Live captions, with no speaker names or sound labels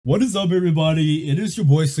What is up, everybody? It is your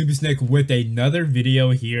boy Sleepy Snake with another video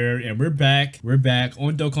here, and we're back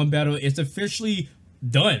on Dokkan Battle. It's officially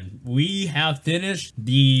done. We have finished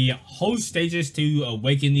the whole stages to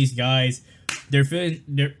awaken these guys. They're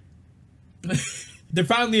they're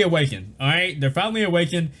finally awakened. All right, they're finally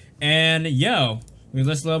awakened, and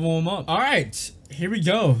let's level them up. All right, here we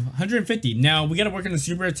go. 150. Now we gotta work on the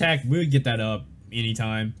super attack. We'll get that up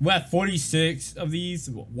anytime. We're at 46 of these.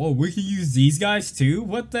 Whoa, we can use these guys too?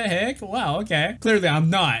 What the heck? Wow, okay. Clearly I'm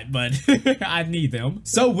not, but I need them.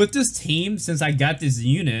 So with this team, since I got this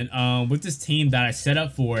unit, with this team that I set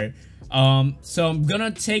up for it, so I'm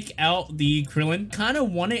gonna take out the Krillin. Kind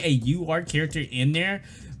of wanted a UR character in there.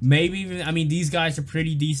 Maybe even, I mean, these guys are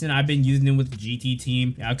pretty decent. I've been using them with the GT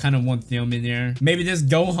team. I kind of want them in there. Maybe this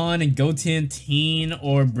Gohan and Goten teen,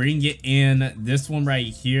 or bring it in this one right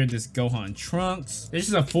here, this Gohan Trunks. This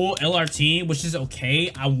is a full LR team, which is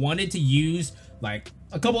okay. I wanted to use like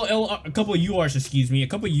a couple URs, excuse me, a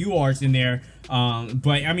couple URs in there.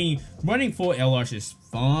 But I mean, running full LRs is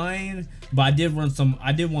fine, but I did want some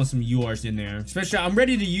URs in there. Especially, I'm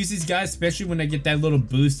ready to use these guys, especially when I get that little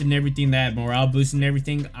boost and everything, that morale boost and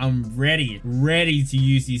everything. I'm ready to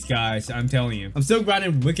use these guys. I'm telling you. I'm still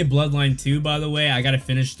grinding Wicked Bloodline 2, by the way. I gotta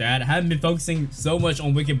finish that. I haven't been focusing so much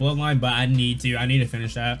on Wicked Bloodline, but I need to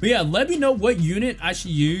finish that. But yeah, let me know what unit I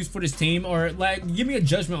should use for this team, or like give me a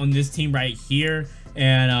judgment on this team right here.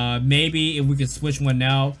 And maybe if we could switch one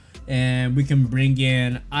out and we can bring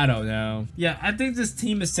in, I don't know. Yeah, I think this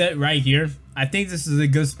team is set right here. I think this is a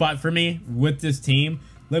good spot for me with this team.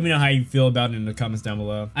 Let me know how you feel about it in the comments down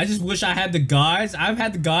below. I just wish I had the guys. I've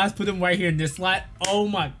had the guys, put them right here in this slot. Oh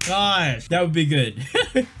my gosh, that would be good.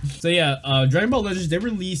 So yeah, Dragon Ball Legends, they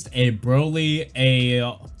released a Broly, a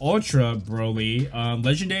Ultra Broly,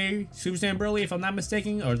 Legendary Super Saiyan Broly, if I'm not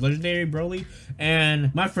mistaken, or Legendary Broly.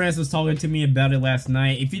 And my friends was talking to me about it last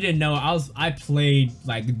night. If you didn't know, I played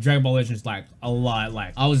like Dragon Ball Legends like a lot.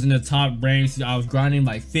 Like I was in the top ranks. I was grinding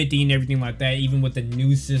like 50 and everything like that. Even with the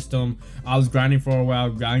new system, I was grinding for a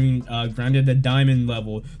while. Grinded the diamond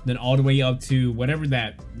level, then all the way up to whatever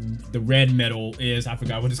that the red metal is. I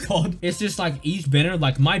forgot what it's called. It's just like each banner,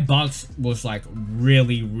 like my box was like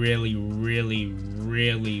really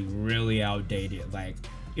outdated. Like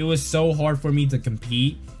it was so hard for me to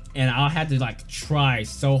compete, and I had to like try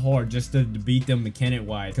so hard just to beat them mechanic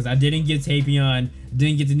wise, because I didn't get Tapion,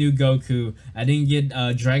 didn't get the new Goku, I didn't get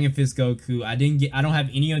Dragon Fist Goku, I don't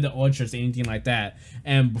have any of the ultras or anything like that.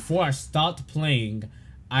 And before I stopped playing,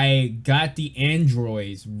 I got the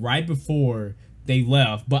androids right before they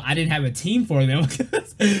left, but I didn't have a team for them.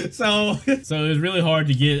 so it was really hard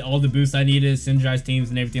to get all the boosts I needed, synergized teams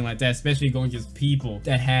and everything like that, especially going against people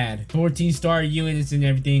that had 14-star units and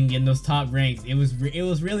everything in those top ranks. It was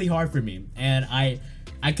really hard for me, and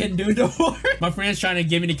I couldn't do no more. My friend's trying to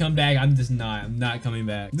get me to come back. I'm not coming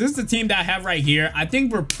back. This is the team that I have right here. I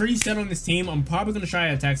think we're pretty set on this team. I'm probably gonna try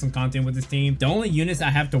to attack some content with this team. The only units I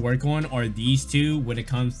have to work on are these two when it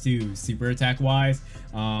comes to super attack wise,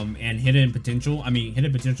 and hidden potential. I mean,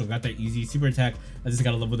 hidden potential got that easy. Super attack, I just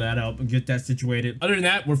gotta level that up and get that situated. Other than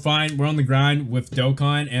that, we're fine. We're on the grind with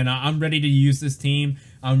Dokkan, and I'm ready to use this team.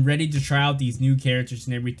 I'm ready to try out these new characters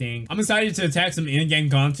and everything. I'm excited to attack some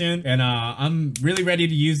in-game content, and I'm really ready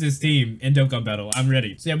to use this team in Dokkan Battle. I'm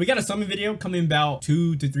ready. So yeah, we got a summon video coming about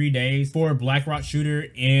 2 to 3 days for Black Rock Shooter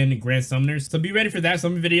and Grand Summoners. So be ready for that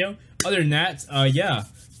summon video. Other than that, yeah,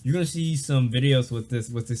 you're gonna see some videos with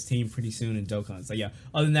this team pretty soon in Dokkan. So yeah,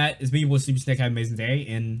 other than that, it's me, Sleepy Snake. Have an amazing day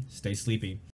and stay sleepy.